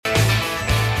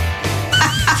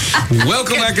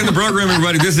Welcome back in the program,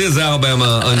 everybody. This is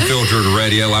Alabama Unfiltered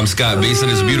Radio. I'm Scott Beeson.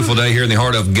 It's a beautiful day here in the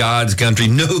heart of God's country.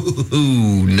 No.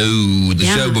 The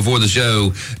show before the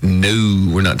show.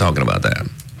 No, we're not talking about that.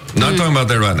 Not talking about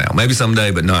that right now. Maybe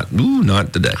someday, but not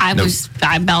today. I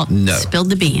about spilled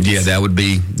the beans. Yeah, that would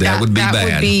be bad. That would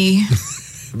be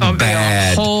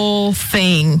bad. The whole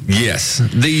thing. Yes.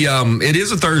 It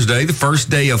is a Thursday, the first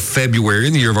day of February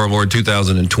in the year of our Lord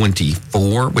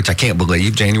 2024, which I can't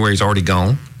believe. January's already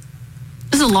gone.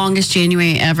 This is the longest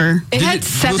January ever. It had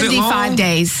 75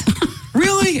 days.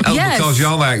 Really? Oh, Yes. Because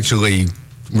y'all actually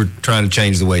were trying to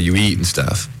change the way you eat and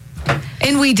stuff.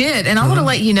 And we did. And I want to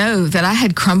let you know that I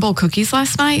had crumble cookies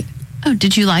last night. Oh,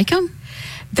 did you like them?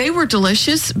 They were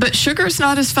delicious, but sugar's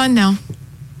not as fun now.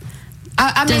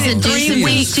 I Does made it it do 3 some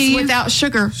weeks to you? without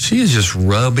sugar. She is just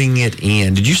rubbing it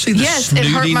in. Did you see the Yes, it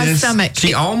hurt my snootiness? stomach.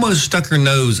 She almost stuck her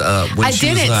nose up when I she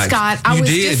was didn't, like, Scott. I was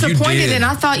disappointed, and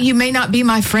I thought you may not be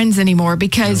my friends anymore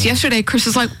because yesterday Chris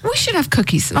was like, we should have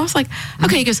cookies. And I was like,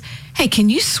 okay. He goes, hey, can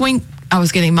you swing? I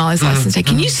was getting Molly's lessons today.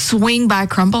 Can you swing by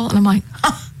Crumble? And I'm like,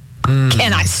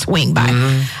 can I swing by?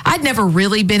 I'd never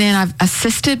really been in. I've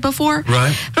assisted before.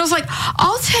 Right. But I was like,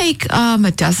 I'll take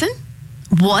a dozen.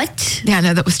 What? Yeah,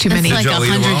 no, that was too That's many. like y'all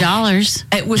eat 'em all? $100.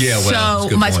 It was Yeah, well, that's a so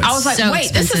good much. point. I was like, So wait, this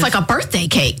is expensive. like a birthday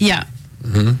cake. Yeah.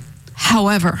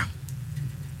 However,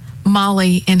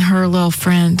 Molly and her little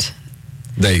friend,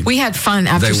 we had fun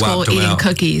after They school wiped 'em eating out.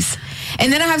 cookies.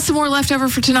 And then I have some more left over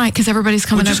for tonight because everybody's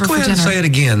coming just over go for ahead and dinner. say it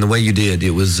again the way you did.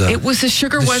 It was. The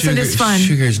sugar wasn't as fun.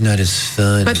 Sugar's not as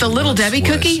fun. But the as it Little once Debbie was.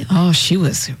 cookie, oh, she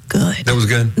was good. That was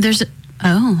good.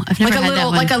 I've never had that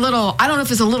one. Like a little, I don't know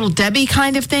if it's a Little Debbie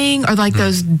kind of thing or like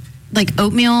those, like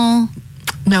oatmeal.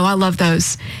 no, I love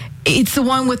those. It's the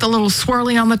one with the little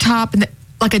swirling on the top and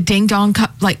like a ding dong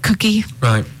like cookie.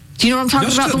 Right. Do you know what I'm talking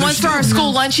Those about? still- The ones for they're our still-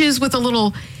 school lunches with a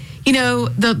little,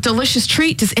 the delicious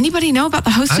treat. Does anybody know about the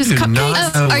Hostess I do cupcakes?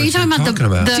 not know Are you what talking you're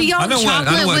about the Do y'all- I know what-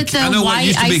 chocolate with the I know what white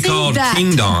used to be icing? called That.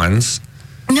 King Dons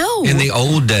No. in the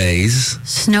old days.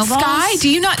 Snowballs? Sky, do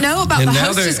you not know about And the now,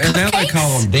 Hostess and now they cupcakes?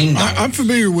 call them Ding Dongs. I'm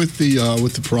familiar with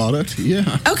the product.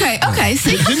 Yeah. Okay.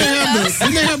 See, Didn't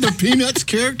they have the Peanuts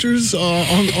characters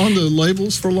on the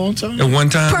labels for a long time? At one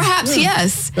time. perhaps,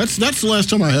 yes. That's the last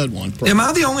time I had one. Am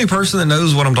I the only person that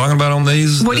knows what I'm talking about on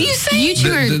these? What do you say? You two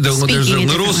are There's speaking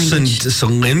a a little different language.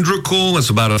 cylindrical. It's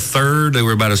about a third. They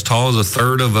were about as tall as a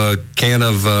third of a can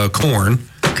of corn.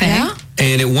 Okay. Yeah.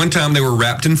 And at one time they were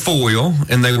wrapped in foil,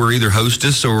 and they were either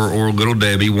Hostess or Little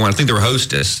Debbie. I think they were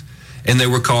Hostess, and they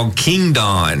were called King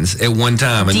Dons at one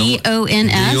time. And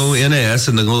D-O-N-S? D-O-N-S,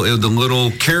 and the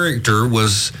little character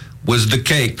was the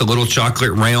cake, the little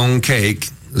chocolate round cake.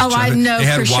 Oh, I know It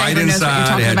had Chris white Shaver knows what you're inside. It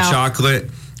talking had about. chocolate,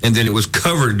 and then it was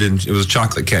covered in. It was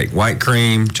chocolate cake, white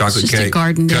cream, chocolate It's cake. just a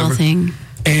Gardendale covered. thing.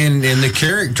 And the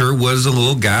character was a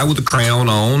little guy with a crown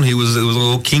on. It was a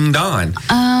little King Don.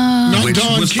 Not which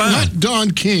Don was King, fine. not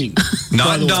Don King. by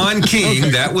Not the way. Don King. Okay.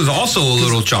 That was also a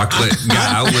little chocolate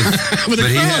guy, With a but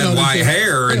he crown had on his white head.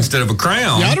 hair instead of a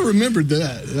crown. Yeah, I'd have remembered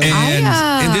that.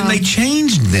 And then they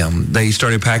changed them. They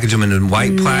started packaging them in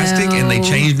white plastic, and they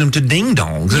changed them to ding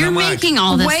dongs. And You're I'm like, making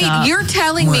all this Wait, up. you're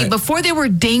telling me What? before they were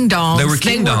ding dongs, They were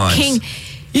King Dons.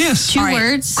 Yes. Two All right,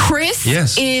 words. Chris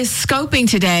Yes. is scoping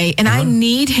today, and I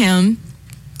need him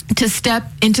to step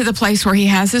into the place where he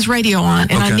has his radio on,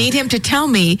 and I Okay. need him to tell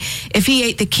me if he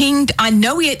ate the King. I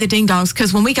know he ate the ding dongs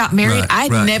because when we got married, Right,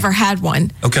 I'd right. never had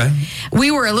one. Okay.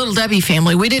 We were a Little Debbie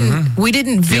family. We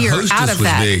didn't veer Hostess out of was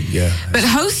that. big, yeah. But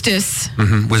Hostess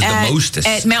Was the at, mostest.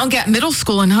 at Mountain Gap Middle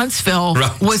School in Huntsville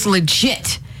Right. was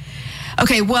legit.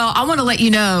 Okay, well, I want to let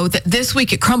you know that this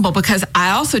week at Crumble, because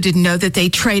I also didn't know that they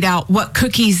trade out what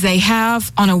cookies they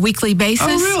have on a weekly basis.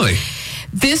 Oh, really?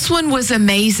 This one was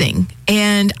amazing,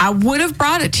 and I would have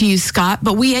brought it to you, Scott,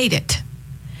 but we ate it.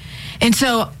 And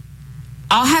so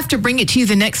I'll have to bring it to you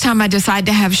the next time I decide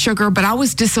to have sugar, but I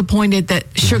was disappointed that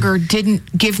sugar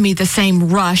didn't give me the same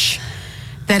rush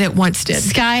that it once did.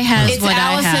 Sky has It's what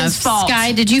I have. Allison's fault.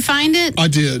 Sky, did you find it? I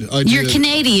did. You're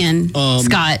Canadian,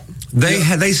 Scott.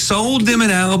 They sold them in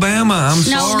Alabama. I'm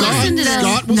No, sorry. listen to this.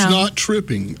 Scott was No. not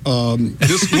tripping.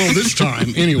 This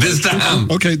time anyway. This time.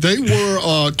 Okay, they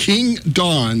were King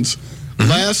Dons.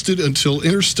 Lasted until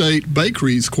Interstate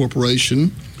Bakeries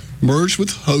Corporation merged with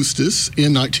Hostess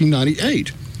in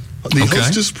 1998. The Okay.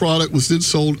 Hostess product was then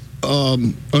sold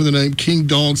under the name King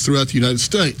Dons throughout the United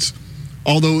States,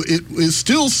 although it is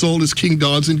still sold as King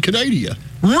Dons in Canada.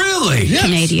 Really? Yes.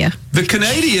 Canada. The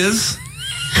Canadians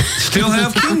still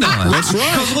have King Dons. That's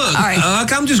right. Because look, All right.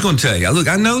 I'm just going to tell you. Look,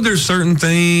 I know there's certain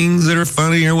things that are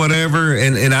funny or whatever,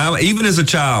 and I even as a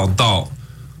child thought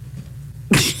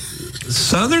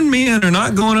Southern men are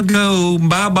not going to go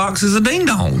buy boxes of ding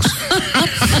dongs.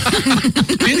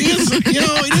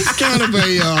 It is kind of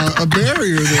a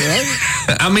barrier there.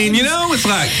 I mean, it's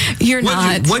like You're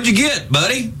not. What'd you get,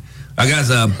 buddy? I got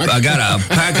a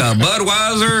pack of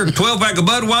Budweiser, 12-pack of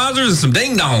Budweisers, and some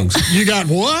ding dongs. You got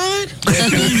what?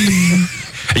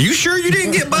 Are you sure you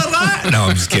didn't get Bud Light? No,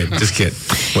 I'm just kidding.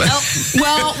 Well,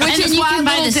 Which And is then you why can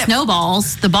buy the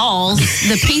snowballs, the balls,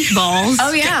 the pink balls.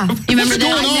 Oh yeah. You remember What's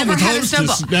going that? on never with had a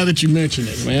Hostess snowball. now that you mention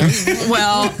it, man?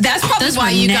 Well, that's probably Those why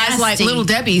were you guys like nasty. Little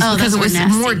Debbie's, Oh, because those it were was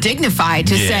nasty. more dignified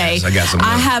to Yes, say, I got some of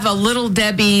I those. have a Little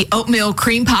Debbie oatmeal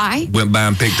cream pie. went by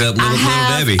and picked up I Little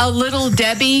have Debbie. a Little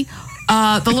Debbie,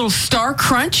 the little Star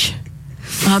Crunch,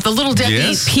 the Little Debbie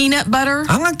Yes. peanut butter.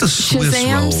 I like the Swiss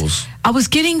Shazams. rolls. I was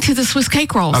getting to the Swiss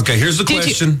cake rolls. Okay, here's the Did you-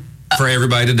 question for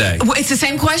everybody today. Well, it's the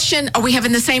same question. Are we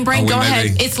having the same brain? Are we Go maybe-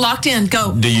 ahead. It's locked in.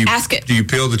 Go. Ask it. Do you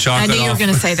peel the I chocolate knew you were off?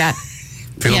 going to say that.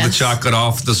 Peel the Yes. chocolate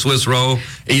off the Swiss roll.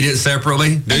 Eat it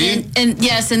separately. Do you? And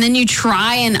yes, and then you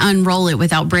try and unroll it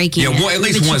without breaking Yeah, it. well, at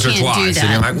least But you once or can't do twice, and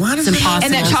that. you're like, why does it's it- impossible.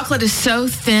 And that chocolate is so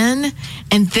thin.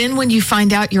 And then when you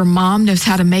find out your mom knows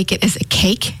how to make it as a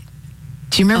cake.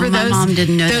 Do you remember Oh, my those? mom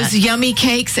didn't know those that. yummy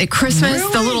cakes at Christmas, the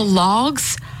Really? little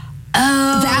logs. Oh,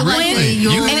 That like one, the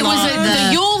Yule and it was log,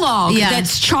 the Yule log. Yeah.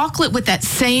 That's chocolate with that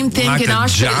same thin Like a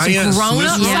ganache, but it's giant grown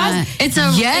up Swiss roll? Yeah, size. it's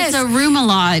a Yes. it's a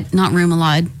remoulade, not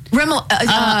remoulade.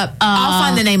 I'll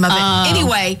find the name of it.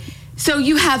 Anyway, so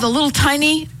you have a little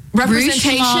tiny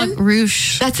representation.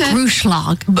 Ruche. That's it. Ruche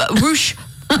log. Ruche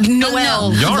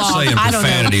Noel. Y'all are log. saying I don't know.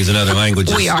 profanities in other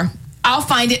languages. We are. I'll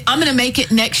find it. I'm going to make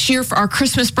it next year for our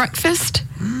Christmas breakfast.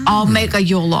 I'll make a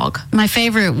Yule log. My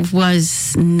favorite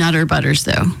was Nutter Butters,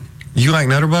 though. You like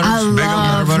Nutter Butters? I Big on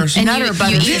Nutter love Butters? And Nutter you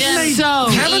Butters. eat It's them- so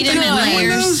you Haven't eat they them in done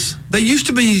layers. those? They used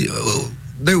to be.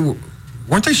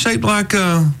 Weren't they shaped like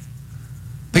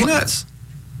peanuts?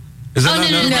 Is that Oh,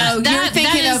 not no, Nutter no, Butters? no. You're That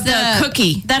thinking is of the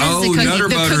cookie. That is Oh, the cookie. Nutter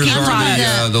the Butters cookie are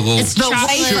product. the little It's the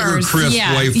chocolate. sugar crisp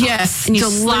Yeah. wafer. Yes, And you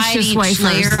delicious slide each wafers.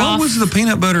 layer What off. was the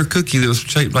peanut butter cookie that was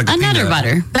shaped like a A peanut? Nutter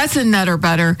Butter. That's a Nutter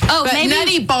Butter. Oh, but maybe-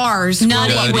 Nutty Bars. were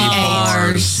Nutty what we ate.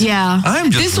 Bars. Yeah.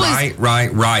 I'm just This was-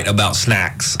 right about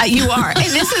snacks. You are. And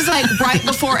this is like right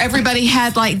before everybody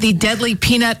had like the deadly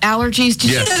peanut allergies.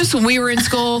 Did Yes. you notice when we were in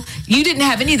school, you didn't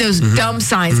have any of those dumb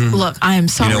signs? Look, I am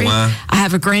sorry. why? I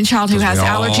have a grandchild who has we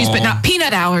allergies, but all- not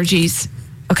peanut allergies.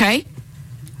 Okay?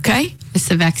 Okay? It's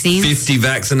the vaccine. 50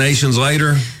 vaccinations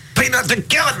later, peanuts are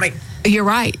killing me. You're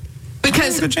right.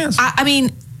 Because, Good chance. I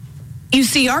mean, you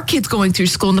see our kids going through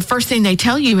school, and the first thing they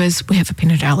tell you is, we have a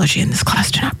peanut allergy in this class.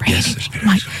 Do not bring Yes, any. there's I'm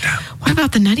like, peanuts, no doubt. what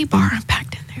about the Nutty Bar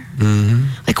packed in there?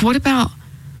 Like, what about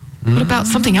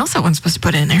something else I wasn't supposed to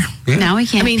put in there? Yeah. Now we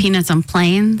can't I mean- have peanuts on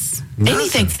planes.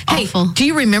 Anything. Hey, Awful. do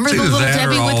you remember It's the either little that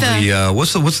Debbie or all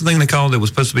with the what's the thing they called that was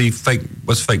supposed to be fake?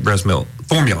 What's fake breast milk?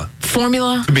 Formula.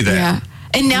 formula? Could be that. Yeah.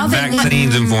 And now they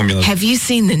Vaccines and formulas. Have you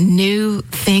seen the new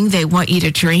thing they want you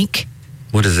to drink?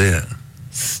 What is it?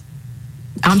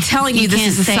 I'm telling you, You this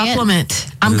can't is a say it? supplement.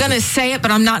 I'm going to say it, but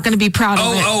I'm not going to be proud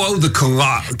of it. The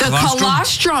The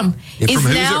colostrum Yeah, is from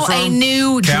who's it now a from?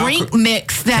 new Cow drink co-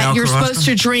 mix that cow you're colostrum? supposed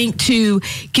to drink to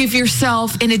give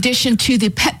yourself, in addition to the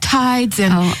peptides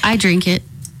and. Oh, I drink it.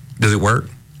 Does it work?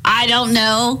 I don't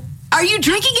know. Are you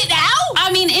drinking it now?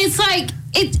 I mean, it's like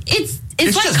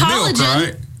it's like just collagen. milk,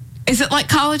 right? Is it like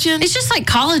collagen? It's just like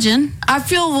collagen. I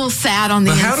feel a little sad on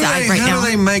the But how do inside they right how now. do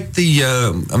they make the?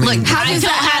 I mean, Look, How I does don't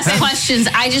that ask happen? questions.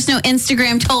 I just know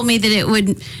Instagram told me that it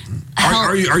would help.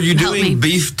 are you help doing me.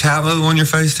 beef tallow on your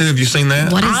face too? Have you seen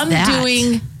that? What is I'm that?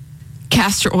 doing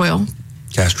castor oil.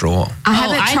 Castor oil. I Oh,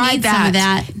 haven't I tried need that. some of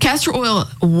that. Castor oil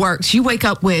works. You wake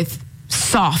up with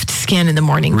soft skin in the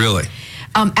morning. Really?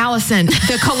 Allison,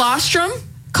 the colostrum,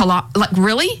 like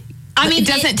really? I mean, it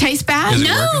doesn't taste bad. Is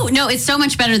it No, it's so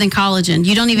much better than collagen.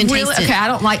 You don't even Really? taste it. Okay, I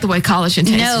don't like the way collagen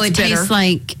tastes. No, It's it bitter. tastes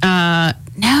like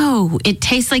no. It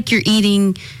tastes like you're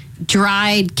eating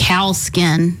dried cow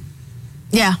skin.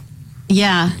 yeah.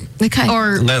 Yeah. Okay.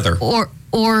 Or Leather.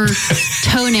 Or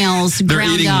toenails They're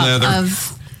ground eating up leather.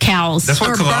 of cows. That's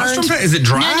what Or colostrum burned- is. It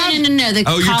dry? No. The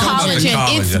Oh, you're talking about the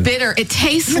collagen. It's collagen. bitter. It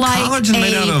tastes Isn't like collagen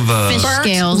made out a of fish burnt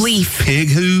scales. leaf, pig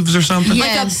hooves or something? Yeah.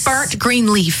 like Yes. a burnt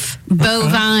green leaf,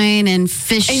 Bovine and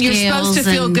fish and you're supposed to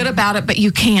scales feel and- good about it, but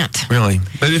you can't. Really?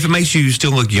 But if it makes you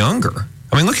still look younger.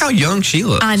 I mean, look how young she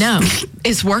looks. I know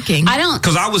it's working. I don't.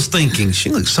 Because I was thinking she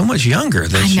looks so much younger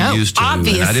than I she know, used to. and I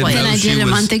obviously. didn't Than know I she did a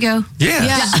was- month ago.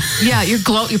 Yes. Yeah, you're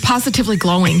You're positively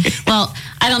glowing. Well,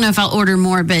 I don't know if I'll order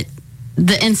more, but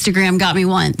the Instagram got me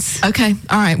once, Okay,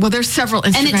 all right. Well, there's several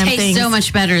Instagram and it tastes things. so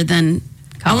much better than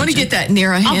I want to get that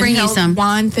Nira I'll bring you handheld some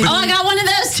wine thing. Oh, I got one of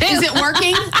those too. Is it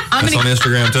working? That's on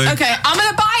Instagram too. Okay, I'm going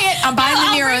to buy it. I'm buying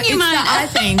the Nira. bring you It's mine. the eye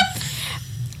thing.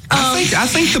 I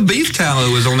think the beef tallow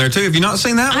is on there too. Have you not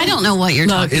seen that one? I don't know what you're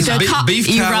talking It's about. beef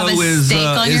You rub tallow a is steak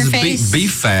on your face?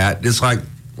 beef fat. It's like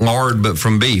lard, but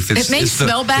from beef. It may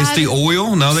smell bad. It's the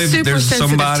oil. No, Super there's sensitive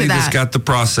somebody to that's that. got the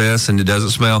process, and it doesn't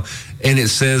smell. And it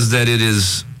says that it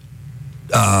is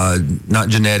not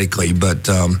genetically, but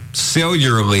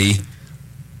cellularly,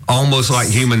 almost like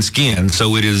human skin.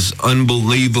 So it is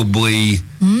unbelievably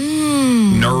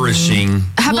nourishing.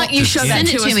 How about you show that send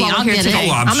it to to us me. while I'll we're here get it. today?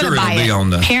 Oh, I'm sure gonna buy it'll be it. on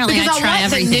the. Apparently, Because I I try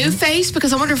want everything. the new face,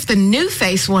 because I wonder if the new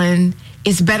face one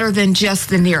is better than just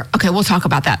the Nira. Okay, we'll talk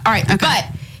about that. All right, but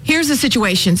here's the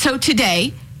situation. So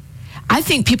today, I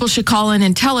think people should call in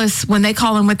and tell us when they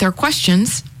call in with their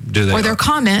questions or their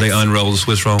comments. They unroll the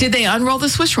Swiss roll. Did they unroll the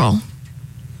Swiss roll?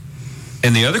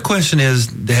 And the other question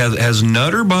is, has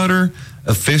Nutter Butter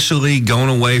officially gone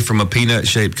away from a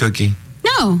peanut-shaped cookie?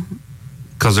 No.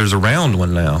 Because there's a round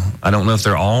one now. I don't know if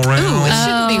they're all round. Ooh, it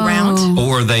shouldn't be round.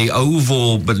 Or are they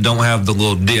oval but don't have the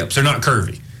little dips? They're not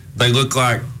curvy. They look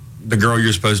like the girl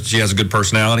you're supposed to, she has a good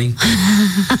personality.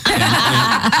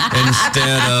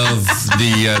 Instead of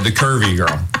the curvy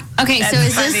girl. Okay, so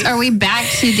is this, funny. are we back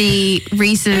to the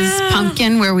Reese's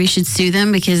pumpkin where we should sue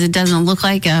them because it doesn't look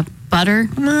like a butter,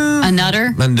 a nutter?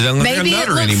 It doesn't look like Maybe a it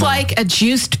nutter looks anymore. like a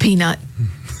juiced peanut.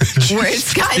 Where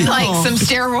it's got like some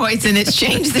steroids and it's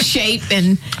changed the shape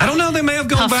and I don't know. They may have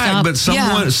gone Puffed back, up. but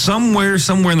Yeah. somewhere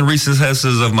in the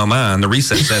recesses of my mind, was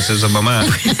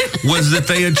that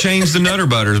they had changed the Nutter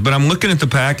Butters. But I'm looking at the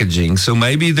packaging, so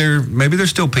maybe they're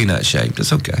still peanut shaped.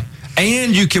 It's okay.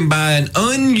 And you can buy an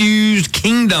unused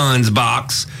King Don's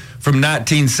box from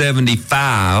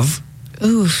 1975.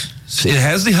 oof. It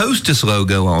has the Hostess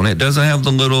logo on it. It doesn't have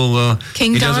the little.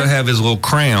 King It Don? doesn't have his little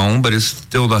crown, but it's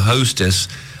still the Hostess.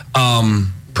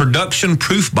 Production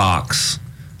proof box,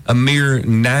 a mere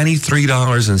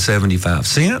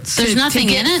 $93.75. There's nothing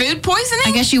to get in it. food poisoning?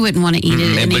 I guess you wouldn't want to eat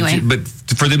it anyway. But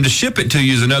for them to ship it to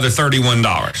you is another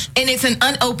 $31. And it's an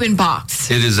unopened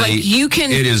box. It is like you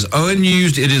can. It is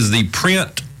unused. It is the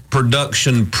print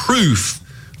production proof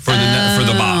for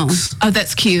the box, Oh,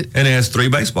 that's cute. and it has 3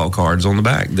 baseball cards on the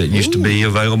back that used to be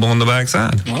available on the back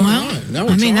side. All right. Now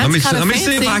we're I mean, talking. that's Let me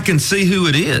see if I can see who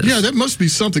it is. Yeah, that must be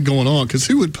something going on, because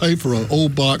who would pay for an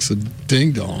old box of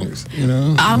ding dongs? You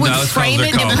know. I would No, it's frame called-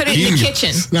 it they're and put it in the called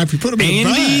kitchen. Now, if you put them in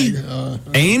Andy- a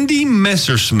bag, Andy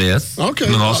Messersmith, okay,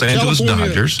 from the Los Angeles California,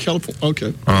 Dodgers.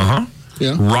 Okay,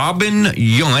 Yeah. Robin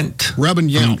Yount. Robin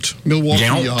Yount, Milwaukee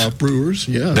Yount. Brewers.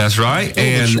 Yeah, That's right. Oh, the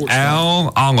And shortstop.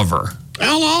 Al Oliver.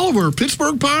 Al Oliver,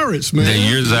 Pittsburgh Pirates, man.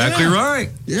 You're exactly Yeah. right.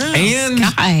 Yeah. And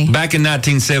Sky. back in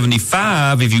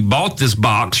 1975, if you bought this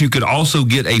box, you could also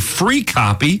get a free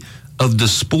copy of the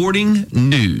Sporting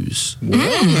News.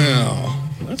 Wow.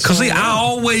 Because I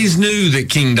always knew that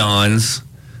King Don's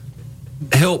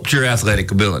helped your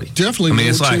athletic ability. Definitely I mean,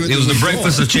 it's more to like it it was than the we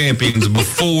breakfast thought. of champions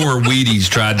before Wheaties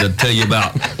tried to tell you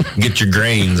about get your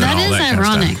grains and That all is that kind of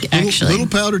ironic, stuff. actually. Little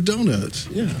powdered donuts.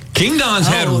 Yeah. King Don's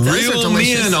had Oh, those are real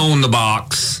delicious. men on the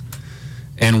box,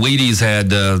 and Wheaties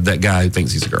had that guy who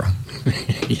thinks he's a girl.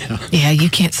 Yeah, you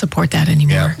can't support that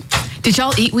anymore. Yeah. Did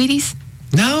y'all eat Wheaties?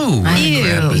 No, Ew.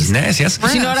 that was nasty.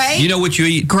 You know what I ate? You know what you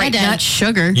eat? Grape I'd add nuts.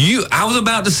 sugar. I was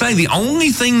about to say the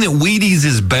only thing that Wheaties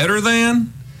is better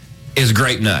than is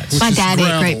grape nuts. My Just dad ate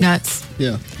gravel. grape nuts.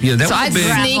 Yeah. Yeah, that So was I'd a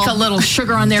big. sneak a little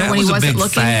sugar on there That when he was a wasn't big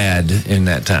looking. fad in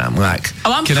that time. Like,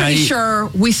 Oh, I'm can I pretty eat- sure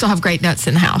we still have grape nuts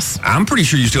in the house. I'm pretty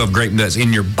sure you still have grape nuts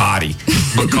in your body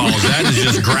because that is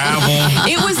just gravel.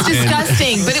 It was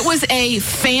disgusting, but it was a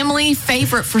family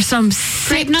favorite for some sick,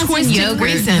 Grape nuts and twisted yogurt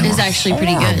reason. is actually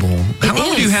pretty good. How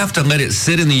long do you is. have to let it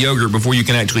sit in the yogurt before you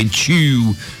can actually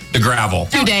chew the gravel?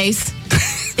 2 days.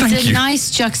 Thank It's a you.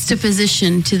 nice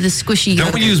juxtaposition to the squishy Don't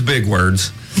yogurt. use big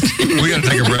words. We got to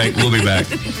take a break. We'll be back.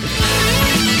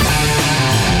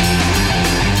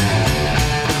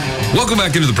 Welcome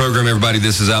back into the program, everybody.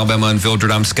 This is Alabama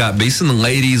Unfiltered. I'm Scott Beeson. The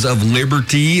ladies of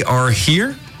Liberty are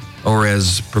here, or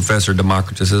as Professor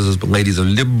Democritus says, the ladies of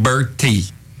Liberty.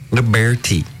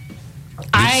 Liberty.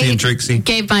 Dixie and Trixie.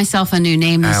 gave myself a new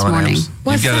name this Allen morning. Adams.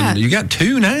 What's that? You got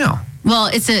 2 now. Well,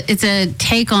 it's a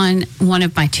take on one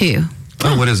of my 2.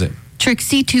 Oh, what is it?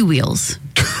 Trixie Two Wheels.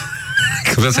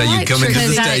 Because that's how you like come into the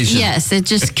Because station. yes, it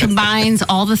just combines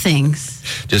all the things.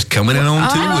 Just coming in on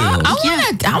 2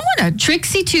 wheels. I want to.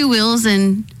 Trixie Two Wheels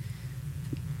and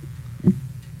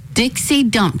Dixie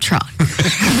dump truck.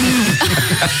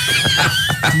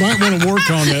 Might want to work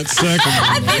on that second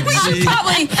I one. think we should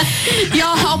probably,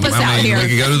 y'all help us out here. We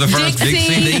could go to the first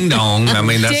Dixie Ding Dong. I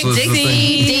mean, that's what's the thing.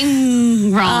 Dixie.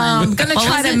 Ding Ron. I'm going to What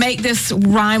try was to it? make this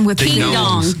rhyme with King King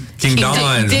Dong. King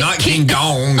Dons, Dick- not King- King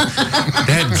Dong.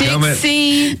 Dadgummit.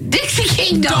 Dixie Dixie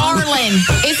King Dong. Darling.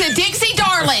 It's a Dixie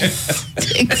Darling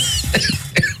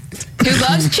who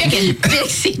loves chicken.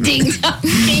 Dixie Ding Dong.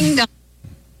 King Dong.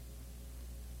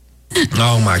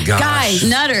 Oh my gosh. Guys,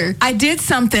 Nutter. I did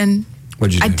something.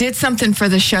 What'd you do? I did something for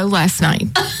the show last night.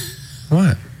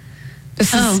 What?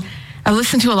 This is, Oh. I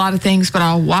listened to a lot of things, but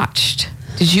I watched.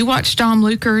 Did you watch Dom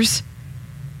Luker's?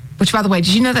 Which, by the way,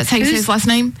 did you know that's how you say his last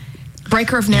name?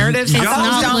 Breaker of Narratives. I Y'all- thought it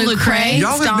was not Dom Luke Lucre. Cray.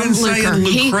 Y'all It's have Dom been saying Luker.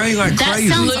 Lucre like That crazy.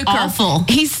 sounds Luker. awful.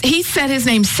 He said his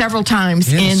name several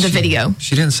times Yes, in the she- video.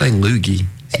 She didn't say Loogie.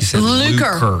 She said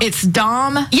Luker. Luker. It's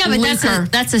Dom Yeah, but Luker.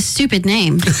 that's a stupid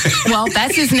name. Well,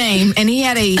 that's his name, and he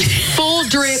had a full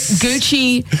drip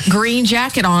Gucci green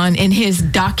jacket on in his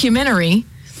documentary.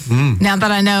 Now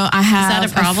that I know, I have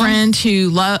that a problem? friend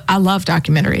who I love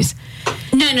documentaries.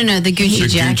 No, the Gucci The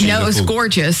jacket. Gucci. No, it was Beautiful.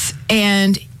 gorgeous,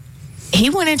 and he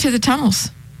went into the tunnels.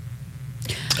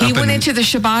 He Up went in- into the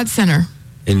Shabbat Center,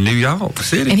 in New York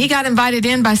City. and he got invited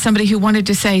in by somebody who wanted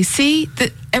to say, "See,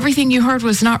 that everything you heard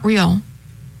was not real."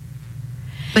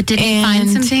 But did he find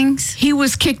And some things? He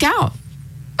was kicked out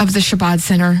of the Shabbat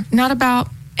Center not about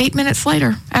 8 minutes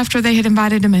later after they had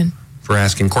invited him in. For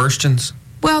asking questions.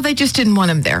 Well, they just didn't want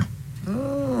him there.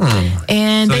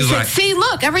 And So they he's said, like- see,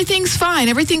 look, everything's fine.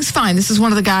 Everything's fine. This is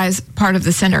one of the guys part of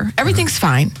the center. Everything's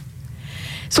fine.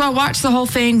 So I watched the whole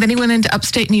thing. Then he went into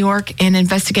upstate New York and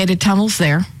investigated tunnels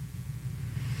there.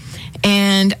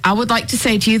 And I would like to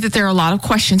say to you that there are a lot of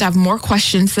questions. I have more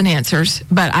questions than answers,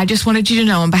 but I just wanted you to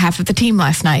know on behalf of the team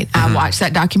last night, I watched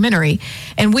that documentary.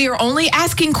 And we are only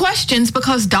asking questions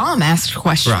because Dom asked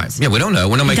questions. Right. Yeah, we don't know.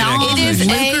 We're not making Dom It is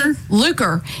accusations. a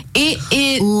Luker.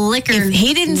 It Liquor. If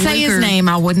he didn't say his Liquor. name,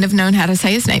 I wouldn't have known how to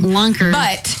say his name. Lunker.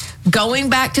 But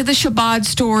going back to the Shabbat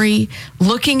story,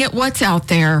 looking at what's out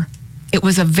there, it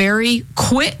was a very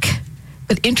quick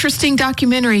but interesting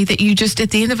documentary that you just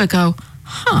at the end of it go,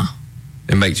 huh.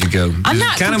 It makes you go. I'm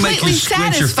not kind of make completely you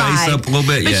squint satisfied. your face up a little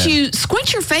bit. But Yeah. you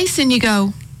squint your face and you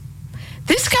go,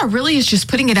 this guy really is just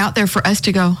putting it out there for us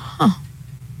to go, huh.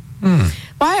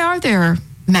 Why are there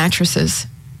mattresses?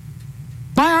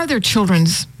 Why are there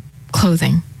children's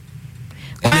clothing?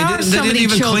 And Why are they so didn't many even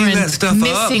clean children that stuff up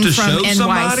missing to from show NYC?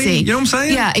 somebody? You know what I'm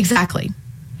saying? Yeah, exactly.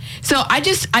 So I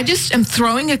just am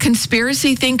throwing a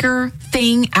conspiracy thinker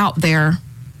thing out there,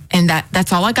 and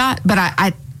that's all I got. But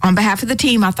I on behalf of the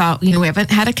team, I thought, we haven't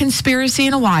had a conspiracy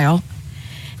in a while,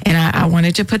 and I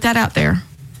wanted to put that out there.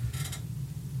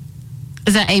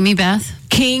 Is that Amy Beth?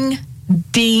 King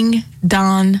Ding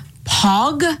Don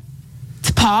Pog.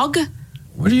 It's Pog.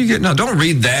 What are you getting? No, don't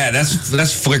read that. That's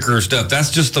Flickr stuff.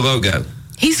 That's just the logo.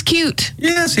 He's cute.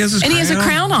 Yes, he has his And he has a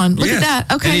crown on. Look at Yes.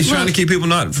 that. Okay, And he's trying to look. keep people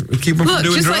keep them Look, from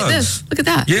doing just drugs. like this. Look at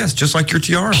that. Yes, just like your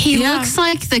tiara. He Yeah. looks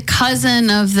like the cousin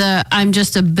of the I'm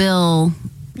Just a Bill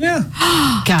Yeah.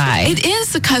 guy. It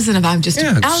is the cousin of I'm Just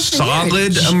Yeah, Allison,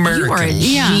 solid You are a Americans.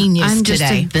 genius I'm just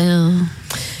today. a Bill.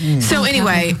 So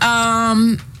anyway,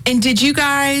 and did you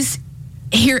guys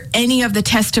hear any of the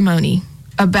testimony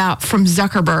from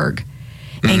Zuckerberg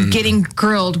and getting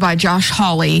grilled by Josh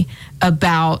Hawley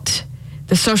about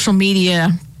the social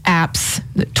media apps?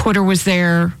 Twitter was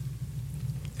there.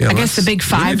 Yeah, I guess the big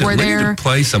five were we there. need to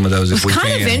play some of those It if was we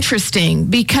kind can. of interesting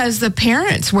because the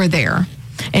parents were there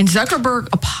and Zuckerberg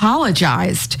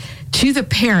apologized to the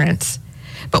parents.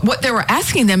 But what they were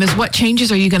asking them is, what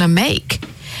changes are you going to make?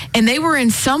 And they were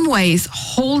in some ways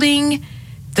holding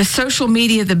the social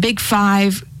media, the big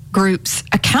five groups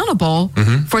accountable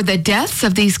for the deaths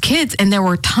of these kids. And there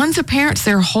were tons of parents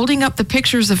there holding up the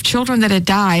pictures of children that had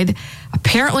died,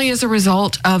 apparently as a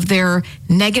result of their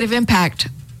negative impact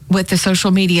with the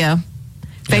social media,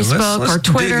 Facebook let's or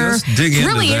Twitter. Dig It's into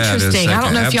really that in a interesting. I don't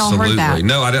second. know if y'all heard that. Absolutely.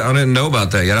 No, I didn't know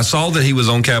about that yet. I saw that he was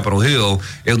on Capitol Hill.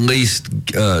 At least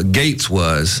Gates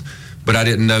was, but I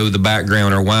didn't know the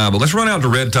background or why. But let's run out to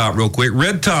Red Top real quick.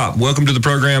 Red Top, welcome to the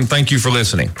program. Thank you for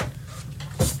listening.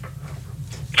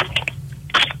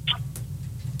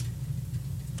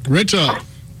 Red Top,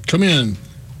 come in.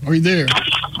 Are you there?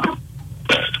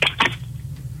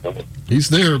 He's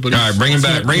there, but All right, bring him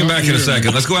back. Bring him back in a here.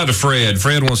 second. Let's go out to Fred.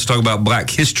 Fred wants to talk about Black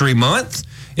History Month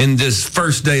in this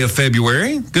first day of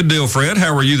February. Good deal, Fred.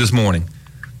 How are you this morning?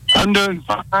 I'm doing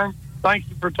fine. Thank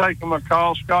you for taking my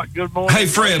call, Scott. Good morning. Hey,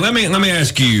 Fred, let me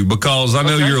ask you, because I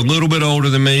know Okay. you're a little bit older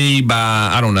than me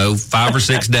by, I don't know, 5 or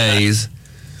 6 days.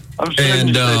 I'm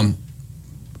And 76.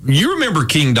 you remember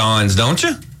King Don's, don't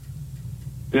you?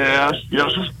 Yes.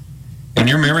 And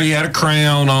you remember he had a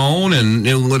crown on, and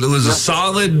it was a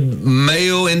solid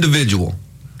male individual.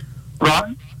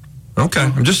 Right. Okay,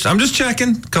 I'm just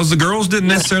checking because the girls didn't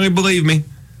necessarily believe me.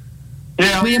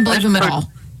 Yeah. We didn't believe him at all.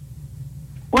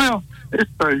 Well, it's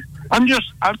true. I'm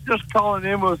just calling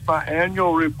in with my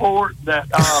annual report that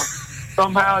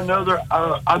somehow or another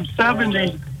I'm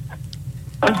 76,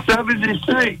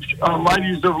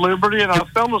 Ladies of Liberty, and I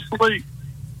fell asleep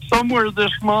somewhere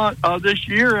this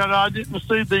year, and I didn't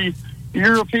see the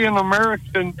European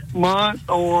American month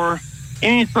or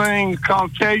anything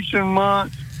Caucasian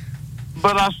month,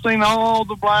 but I've seen all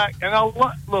the black. And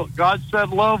look, God said,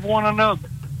 love one another.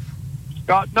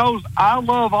 God knows I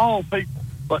love all people,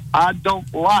 but I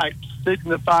don't like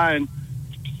signifying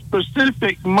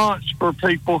specific months for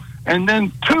people. And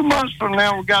then 2 months from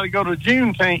now, we've got to go to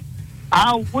Juneteenth.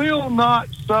 I will not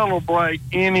celebrate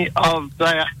any of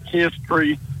that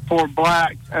history for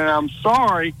blacks. And I'm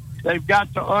sorry, they've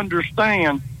got to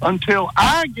understand, until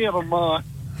I get a month,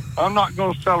 I'm not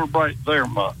going to celebrate their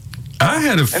month. I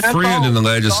had a friend in the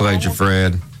legislature,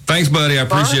 Fred. Thanks, buddy. I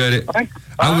appreciate it.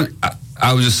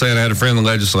 I was just saying I had a friend in the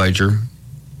legislature,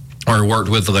 or worked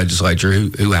with the legislature,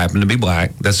 who happened to be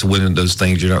black. That's one of those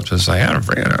things you're not supposed to say. I had a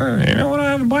friend. You know what?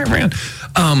 I have a black friend.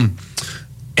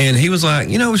 And he was like,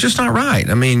 it's just not right.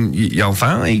 I mean, y'all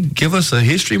finally give us a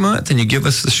history month, and you give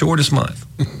us the shortest month.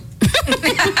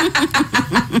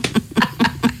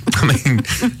 I mean,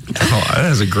 that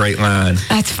is a great line.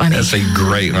 That's funny. That's a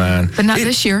great line. But not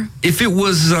this year. If it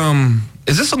was,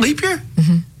 is this a leap year?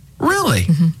 Mm-hmm. Really?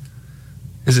 Mm-hmm.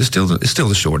 Is it still? It's still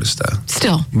the shortest though.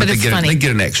 Still, but it's funny. They get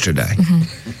an extra day.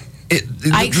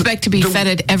 Mm-hmm. I expect to be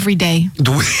feted every day.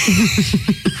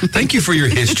 Thank you for your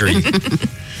history.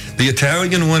 The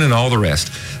Italian one and all the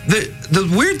rest. The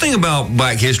weird thing about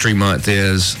Black History Month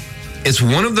is it's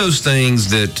one of those things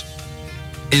that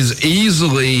is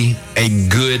easily a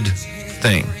good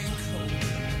thing.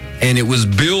 And it was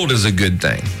billed as a good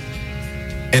thing.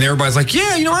 And everybody's like,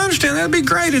 yeah, I understand. That'd be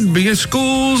great. It'd be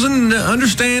schools and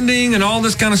understanding and all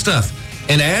this kind of stuff.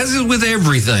 And as is with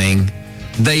everything,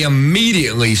 they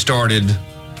immediately started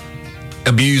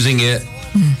abusing it.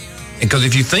 Because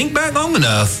if you think back long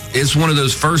enough, it's one of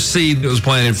those first seeds that was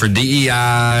planted for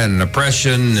DEI and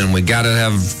oppression, and we got to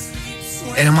have...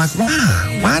 And I'm like,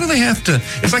 why? Why do they have to?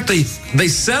 It's like they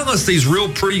sell us these real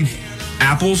pretty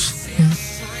apples,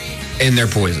 and they're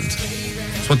poisoned.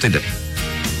 That's what they do.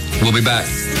 We'll be back.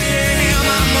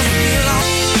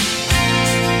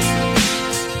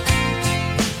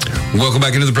 Welcome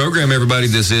back into the program, everybody.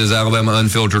 This is Alabama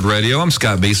Unfiltered Radio. I'm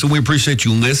Scott Beeson. We appreciate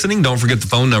you listening. Don't forget the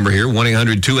phone number here,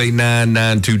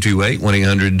 1-800-289-9228,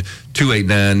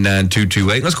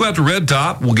 1-800-289-9228. Let's go out to Red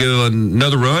Top. We'll give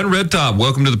another run. Red Top,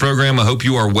 welcome to the program. I hope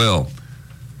you are well.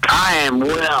 I am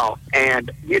well, and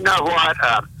you know what?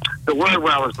 The word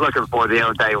I was looking for the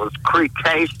other day was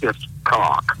Cretaceous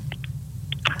cock.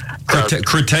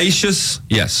 Cretaceous?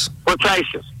 Yes.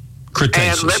 Cretaceous.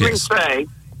 Cretaceous, and let me say,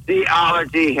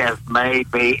 theology has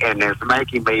made me and is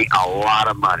making me a lot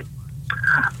of money.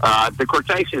 The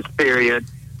Cretaceous period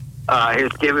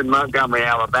has given Montgomery,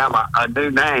 Alabama, a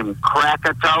new name,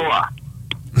 Krakatoa.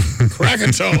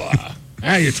 Krakatoa.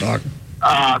 How you talking?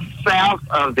 South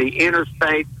of the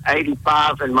Interstate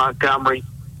 85 in Montgomery.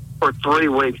 For 3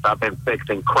 weeks, I've been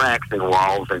fixing cracks in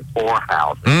walls in 4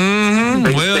 houses. Mm-hmm.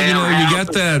 Well, you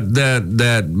got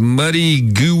that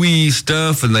muddy, gooey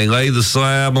stuff, and they lay the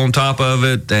slab on top of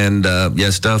it, and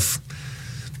stuff.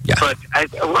 Yeah. But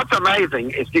what's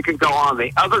amazing is you can go on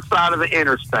the other side of the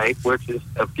interstate, which is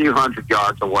a few hundred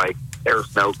yards away.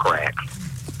 There's no cracks.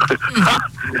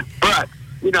 But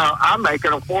I'm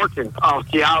making a fortune off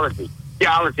geology.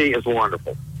 Geology is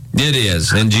wonderful. It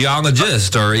is, and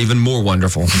geologists are even more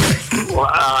wonderful. This is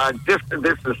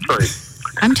true.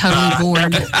 I'm totally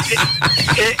bored.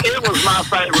 It was my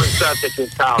favorite subject in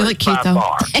college. You look cute, by though.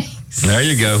 far. There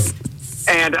you go.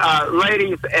 And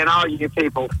ladies and all you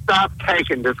people, stop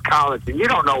taking this collagen. You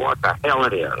don't know what the hell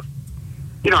it is.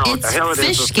 You don't know what the hell it is.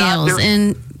 It's fish scales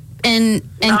and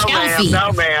cow feet.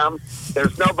 No, ma'am.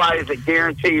 There's nobody that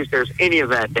guarantees there's any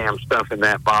of that damn stuff in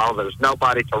that bottle. There's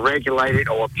nobody to regulate it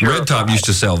or purify Red Top used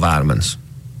to sell vitamins.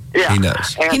 Yeah. He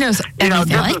knows. He knows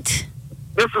everything.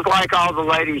 This is like all the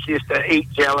ladies used to eat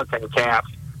gelatin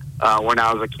caps when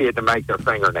I was a kid to make their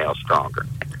fingernails stronger.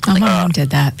 Oh, my mom did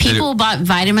that. People bought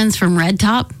vitamins from Red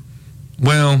Top?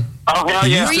 Well... Oh, hell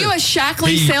yeah. Were you a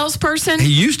Shackley salesperson?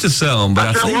 He used to sell them,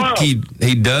 but I think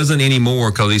he doesn't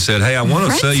anymore because he said, hey, I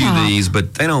want to sell you these,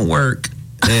 but they don't work.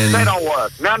 And they don't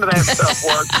work. None of that stuff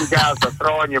works. You guys are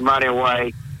throwing your money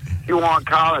away. If you want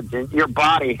collagen, your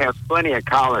body has plenty of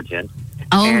collagen.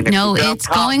 Oh, And if no, you don't it's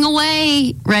talk- going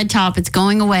away. Red Top, it's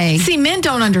going away. See, men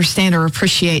don't understand or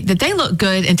appreciate that they look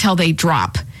good until they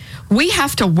drop. We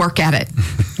have to work at it.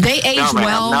 They age No, ma'am.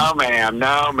 well. No, ma'am.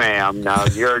 No, ma'am. No,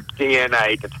 your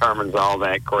DNA determines all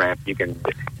that crap. You can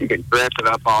dress it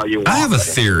up all you want. I have a but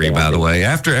it's theory, by the way.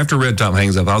 After Red Top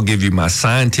hangs up, I'll give you my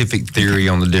scientific theory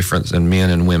on the difference in men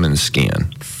and women's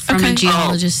skin. From Okay. a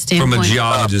geologist standpoint. From a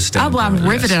geologist Oh, standpoint. I'm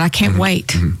riveted. yes. I can't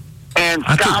wait. And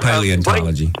I took Scott,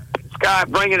 paleontology.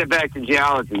 Scott, bringing it back to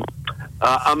geology.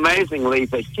 Amazingly,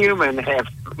 the human has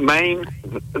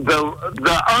the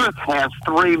Earth has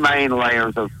 3 main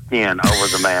layers of skin over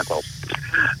the mantle.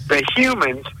 The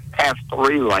humans have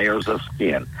 3 layers of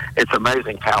skin. It's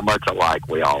amazing how much alike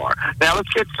we all are. Now let's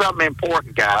get something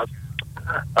important, guys.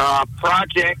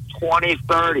 Project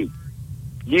 2030,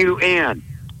 UN.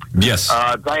 Yes.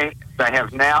 They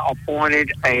have now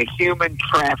appointed a human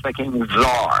trafficking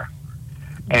czar.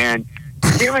 And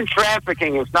human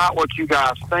trafficking is not what you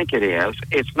guys think it is.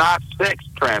 It's not sex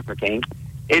trafficking.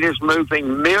 It is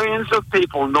moving millions of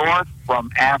people north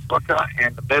from Africa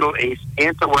and the Middle East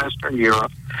into Western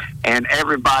Europe, and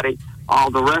everybody, all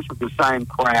the rest of the same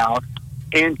crowd,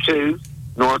 into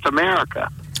North America.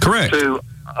 Correct. To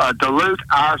dilute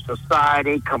our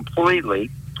society completely.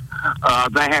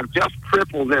 They have just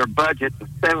tripled their budget to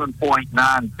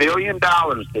 $7.9 billion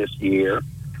this year,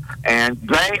 and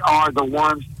they are the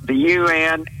ones, the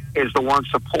UN is the one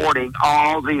supporting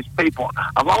all these people.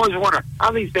 I've always wondered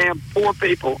how these damn poor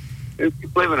people who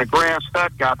live in a grass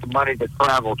hut got the money to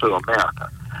travel to America.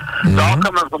 It's all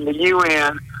coming from the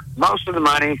UN. Most of the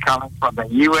money coming from the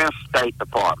U.S. State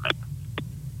Department.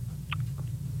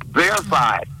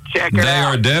 Verified. Check it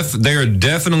out. They are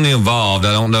definitely involved.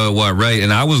 I don't know at what rate.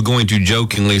 And I was going to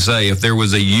jokingly say if there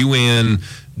was a UN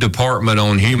Department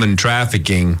on Human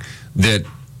Trafficking, that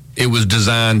it was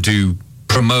designed to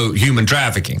promote human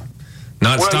trafficking,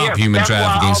 not stop yes, human that's why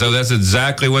trafficking. all So that's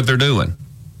exactly what they're doing.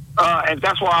 And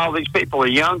that's why all these people are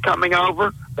young coming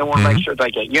over. They want to make sure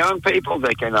they get young people.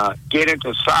 They can get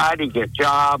into society, get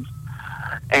jobs.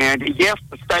 And yes,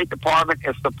 the State Department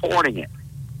is supporting it,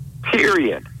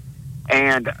 period.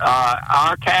 And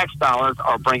our tax dollars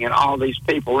are bringing all these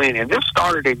people in. And this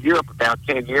started in Europe about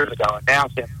 10 years ago, and now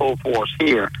it's in full force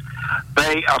here.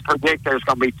 They predict there's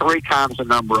going to be 3 times the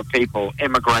number of people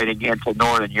immigrating into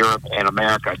Northern Europe and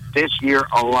America this year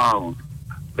alone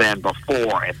than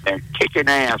before. And they're kicking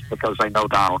ass because they know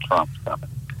Donald Trump's coming.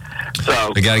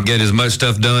 So They got to get as much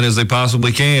stuff done as they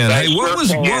possibly can. They Hey, sure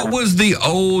can. what was the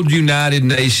old United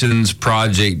Nations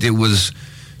project? It was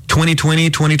 2020,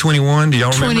 2021. Do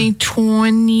y'all remember?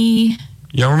 2020.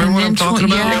 Y'all remember what I'm And then talking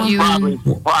about? yeah. it's You- probably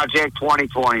Project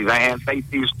 2020. They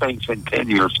use things in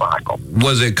 10-year cycle.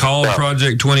 Was it called Yeah.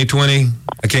 Project 2020?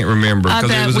 I can't remember. I 'cause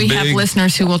there bet was a we have big-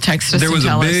 listeners who will text us There and was a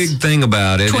tell big us. thing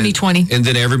about it. 2020. And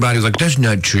then everybody was like, that's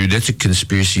not true. That's a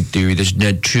conspiracy theory. That's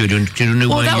not true. You don't know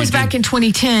Well, why that you was do-" back in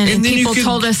 2010, and then you people could-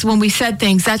 told us when we said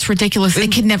things, that's ridiculous.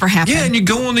 It could never happen. Yeah, and you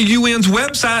go on the UN's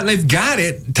website and they've got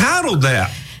it titled that.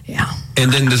 Yeah.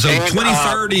 And then so And,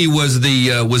 2030 was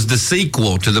the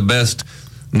sequel to the best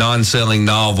non-selling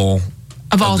novel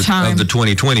Of all time. of the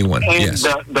 2021. And Yes.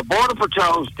 the Border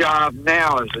Patrol's job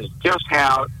now is just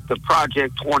how the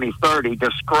Project 2030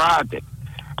 described it,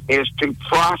 is to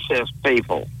process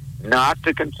people, not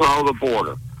to control the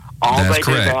border. All That's they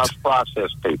do now correct. is process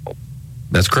people.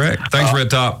 That's correct. Thanks, Red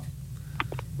Top.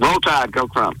 Roll Tide, go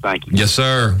Trump. Thank you. Yes,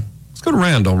 sir. Let's go to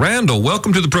Randall. Randall,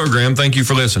 welcome to the program. Thank you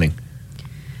for listening.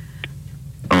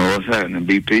 Oh, what's happening,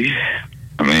 BP?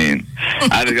 I mean,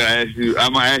 I just got to ask you,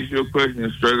 I'm going to ask you a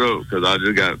question straight up because I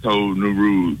just got told new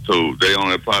rules, so they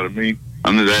only apply to me.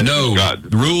 I'm just asking No, God.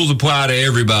 the rules apply to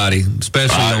everybody,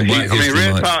 especially on Black History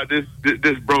Red Month. Top,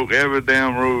 this broke every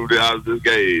damn rule that I was just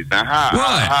gave. Now,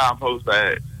 how I'm supposed to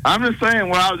act? I'm just saying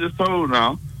what I was just told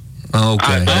now.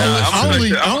 Okay.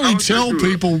 I only tell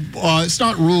people it's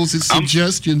not rules; it's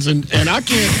suggestions, and I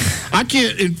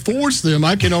can't enforce them.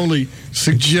 I can only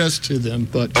suggest to them.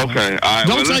 But Okay, all right.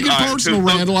 don't take it personal,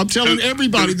 Randall. I'm telling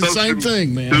everybody the same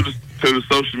thing, man. To the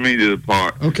social media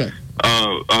part. Okay.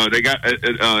 They got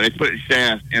they put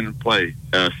Shaft in play.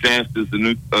 Shaft is the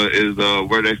new is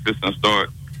where they're supposed to start.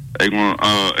 They want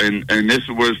and this is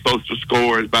where social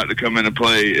score is about to come into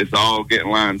play. It's all getting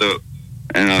lined up,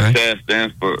 and Shaft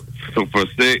stands for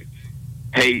sex,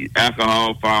 hate,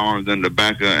 alcohol, firearms, and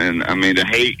tobacco. And I mean the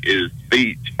hate is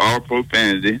speech or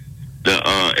profanity.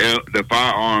 The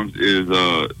firearms is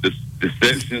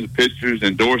deceptions, pictures,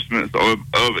 endorsements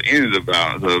of any of the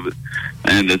violence of it.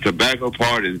 And the tobacco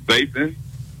part is vaping,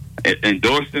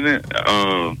 endorsing it,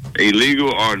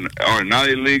 illegal or not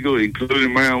illegal,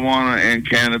 including marijuana and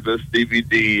cannabis,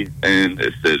 CBD, and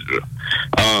etc.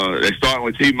 They're starting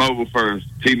with T-Mobile first.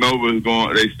 T-Mobile is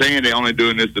going. They're saying they're only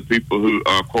doing this to people who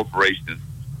are corporations,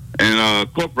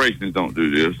 and corporations don't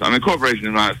do this. I mean, corporations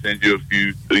might send you a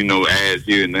few, ads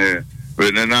here and there,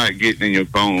 but they're not getting in your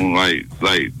phone like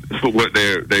what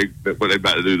they're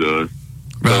about to do to us.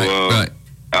 Right.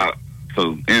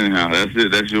 So anyhow, that's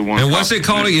it. That's your one. And what's it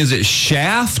called? Is it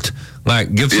Shaft?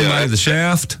 Like give somebody the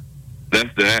shaft?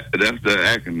 That's the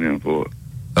acronym for it.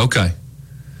 Okay.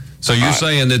 So you're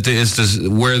saying that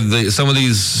some of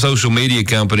these social media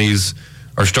companies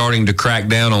are starting to crack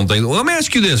down on things. Well, let me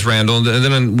ask you this, Randall, and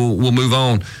then we'll move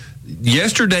on.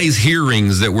 Yesterday's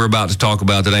hearings that we're about to talk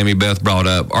about that Amy Beth brought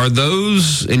up, are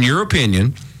those, in your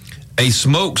opinion, a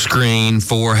smokescreen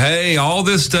for, hey, all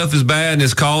this stuff is bad and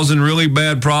it's causing really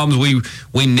bad problems.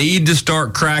 We need to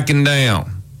start cracking down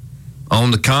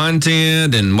on the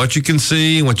content and what you can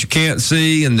see and what you can't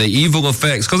see and the evil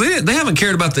effects. Because they haven't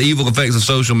cared about the evil effects of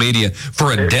social media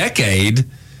for a decade.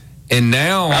 And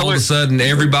now, all of a sudden,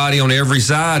 everybody on every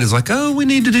side is like, oh, we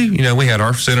need to do, we had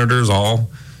our senators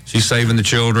she's saving the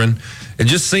children. It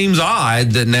just seems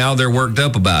odd that now they're worked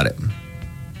up about it.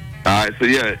 All right, so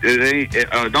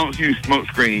don't use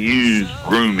smokescreen, use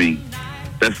grooming.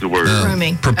 That's the word.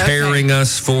 Grooming. Preparing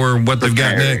us for what they've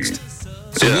got next.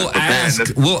 So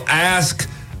we'll ask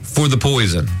for the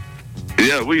poison.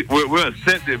 Yeah, we'll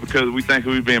accept it because we think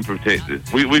we're being protected.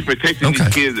 We protecting these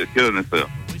kids that killing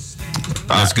themselves.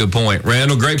 That's a good point.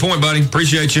 Randall, great point, buddy.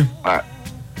 Appreciate you. All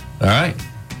right.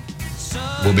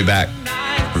 We'll be back.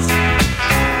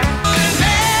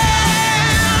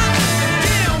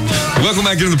 Welcome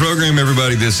back into the program,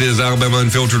 everybody. This is Alabama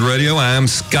Unfiltered Radio. I'm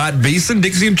Scott Beeson.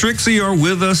 Dixie and Trixie are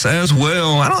with us as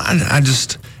well. I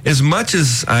just, as much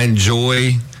as I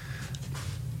enjoy,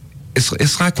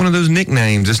 it's like one of those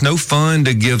nicknames. It's no fun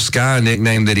to give Sky a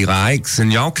nickname that he likes,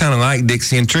 and y'all kind of like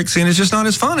Dixie and Trixie, and it's just not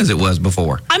as fun as it was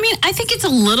before. I mean, I think it's a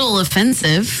little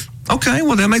offensive. Okay,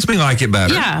 well, that makes me like it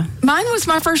better. Yeah. Mine was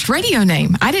my first radio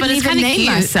name. I didn't even name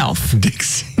myself.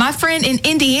 Dixie. My friend in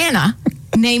Indiana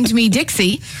named me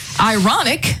Dixie.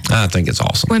 Ironic. I think it's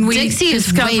awesome. When we Dixie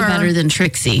is way better than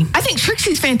Trixie. I think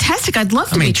Trixie's fantastic. I'd love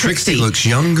to be Trixie. Trixie looks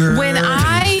younger. When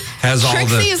has all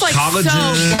Trixie the is like collagen.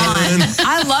 so fun.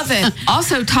 I love it.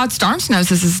 Also, Todd Starnes knows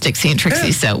this is Dixie and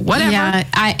Trixie, so whatever. Yeah,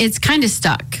 it's kind of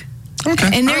stuck. Okay.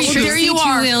 And there you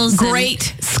are. Wheels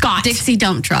Great Scott. Dixie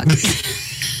dump truck.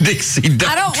 Dixie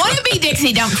dump I don't want to be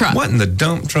Dixie dump truck. What in the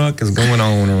dump truck is going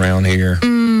on around here?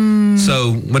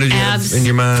 So, what did you have in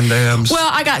your mind, Abs? Well,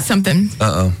 I got something.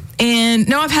 Uh-oh. And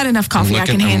no, I've had enough coffee. I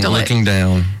can handle it. Looking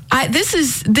down. This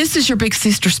is your big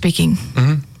sister speaking.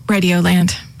 Radio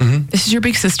Land. This is your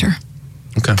big sister.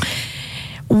 Okay.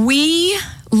 We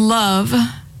love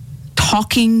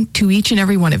talking to each and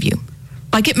every one of you.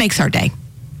 Like, it makes our day.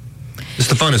 It's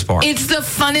the funnest part. It's the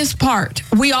funnest part.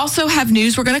 We also have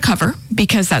news we're going to cover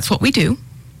because that's what we do.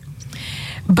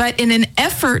 But in an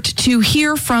effort to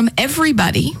hear from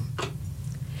everybody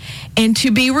and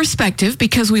to be respectful,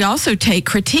 because we also take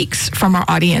critiques from our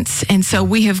audience. And so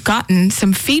we have gotten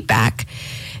some feedback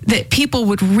that people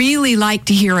would really like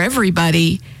to hear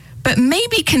everybody, but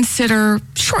maybe consider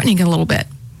shortening it a little bit.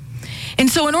 And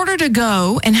so in order to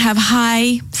go and have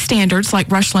high standards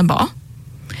like Rush Limbaugh,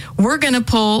 we're going to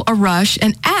pull a Rush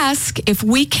and ask if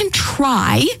we can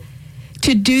try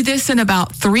to do this in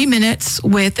about 3 minutes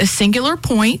with a singular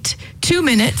point, 2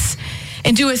 minutes,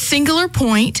 and do a singular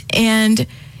point. And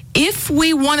if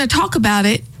we want to talk about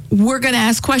it, we're going to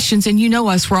ask questions. And you know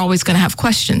us, we're always going to have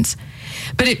questions.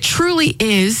 But it truly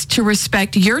is to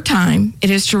respect your time. It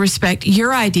is to respect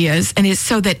your ideas. And it's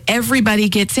so that everybody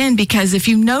gets in. Because if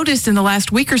you noticed in the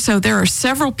last week or so, there are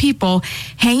several people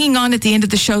hanging on at the end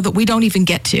of the show that we don't even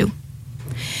get to.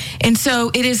 And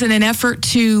so it is in an effort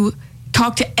to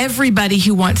talk to everybody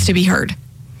who wants to be heard.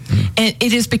 And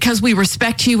it is because we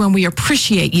respect you and we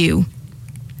appreciate you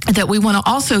that we want to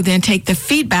also then take the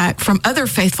feedback from other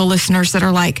faithful listeners that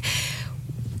are like,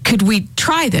 could we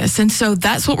try this? And so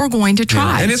that's what we're going to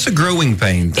try. Yeah, and it's a growing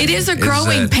pain thing. It is a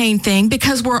growing pain thing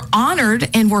because we're honored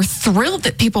and we're thrilled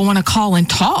that people want to call and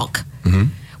talk.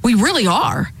 We really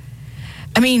are.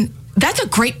 I mean, that's a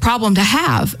great problem to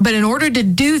have. But in order to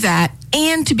do that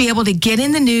and to be able to get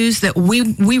in the news that we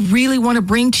really want to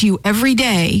bring to you every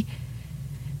day,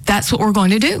 that's what we're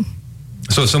going to do.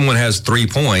 So if someone has 3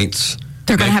 points,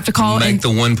 they're going to have to call make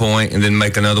the 1 point and then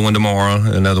make another one tomorrow,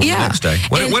 another one next day.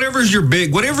 Whatever's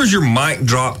your mic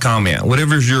drop comment,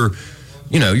 whatever's your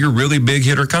really big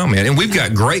hitter comment. And we've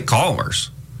got great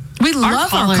callers. We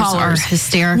love our callers. Are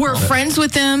hysterical. We're friends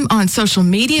with them on social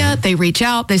media. They reach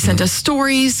out. They send us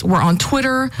stories. We're on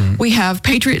Twitter. We have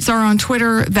Patriots are on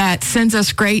Twitter that sends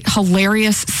us great,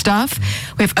 hilarious stuff.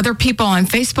 We have other people on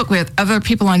Facebook. We have other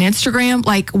people on Instagram.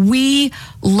 Like, we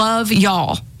love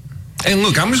y'all. And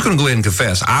look, I'm just going to go ahead and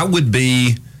confess. I would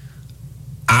be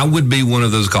one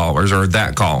of those callers, or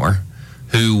that caller,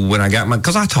 who, when I got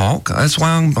because I talk. That's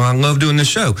why I love doing this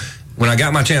show. When I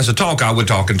got my chance to talk, I would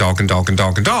talk and talk and talk and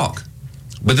talk and talk.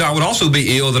 But I would also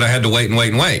be ill that I had to wait and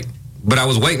wait and wait. But I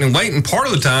was waiting and waiting part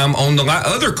of the time on the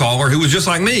other caller who was just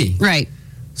like me. Right.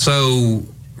 So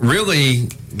really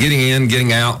getting in,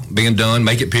 getting out, being done,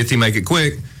 make it pithy, make it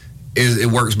quick,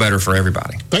 it works better for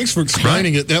everybody. Thanks for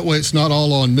explaining it. That way it's not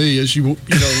all on me, as you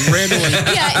randomly.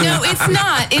 Yeah, no, it's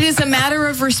not. It is a matter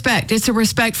of respect. It's a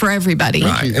respect for everybody.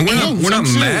 Right. And we're not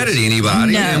mad at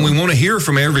anybody, and we want to hear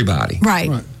from everybody. Right.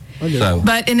 So.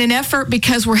 But in an effort,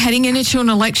 because we're heading into an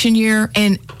election year,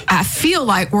 and I feel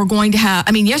like we're going to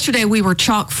have, yesterday we were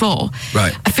chock full.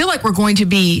 Right. I feel like we're going to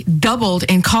be doubled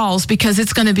in calls because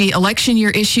it's going to be election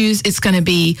year issues. It's going to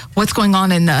be what's going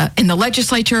on in the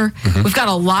legislature. Mm-hmm. We've got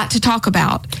a lot to talk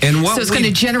about. And so it's going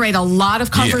to generate a lot of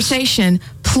conversation. Yes.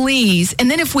 Please. And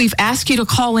then if we've asked you to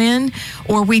call in,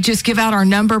 or we just give out our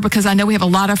number, because I know we have a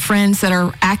lot of friends that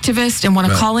are activists and want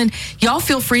to call in, y'all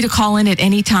feel free to call in at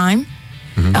any time.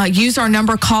 Mm-hmm. Use our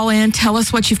number, call in, tell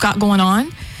us what you've got going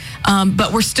on.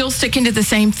 But we're still sticking to the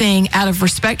same thing out of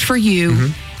respect for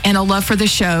you and a love for the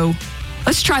show.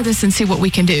 Let's try this and see what we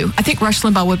can do. I think Rush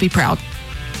Limbaugh would be proud.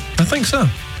 I think so.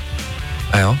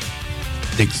 Al?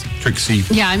 Trixie.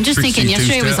 Yeah, I'm just thinking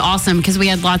yesterday was awesome because we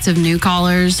had lots of new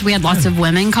callers. We had lots of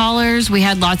women callers.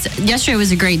 Yesterday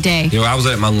was a great day. I was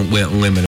at my limit.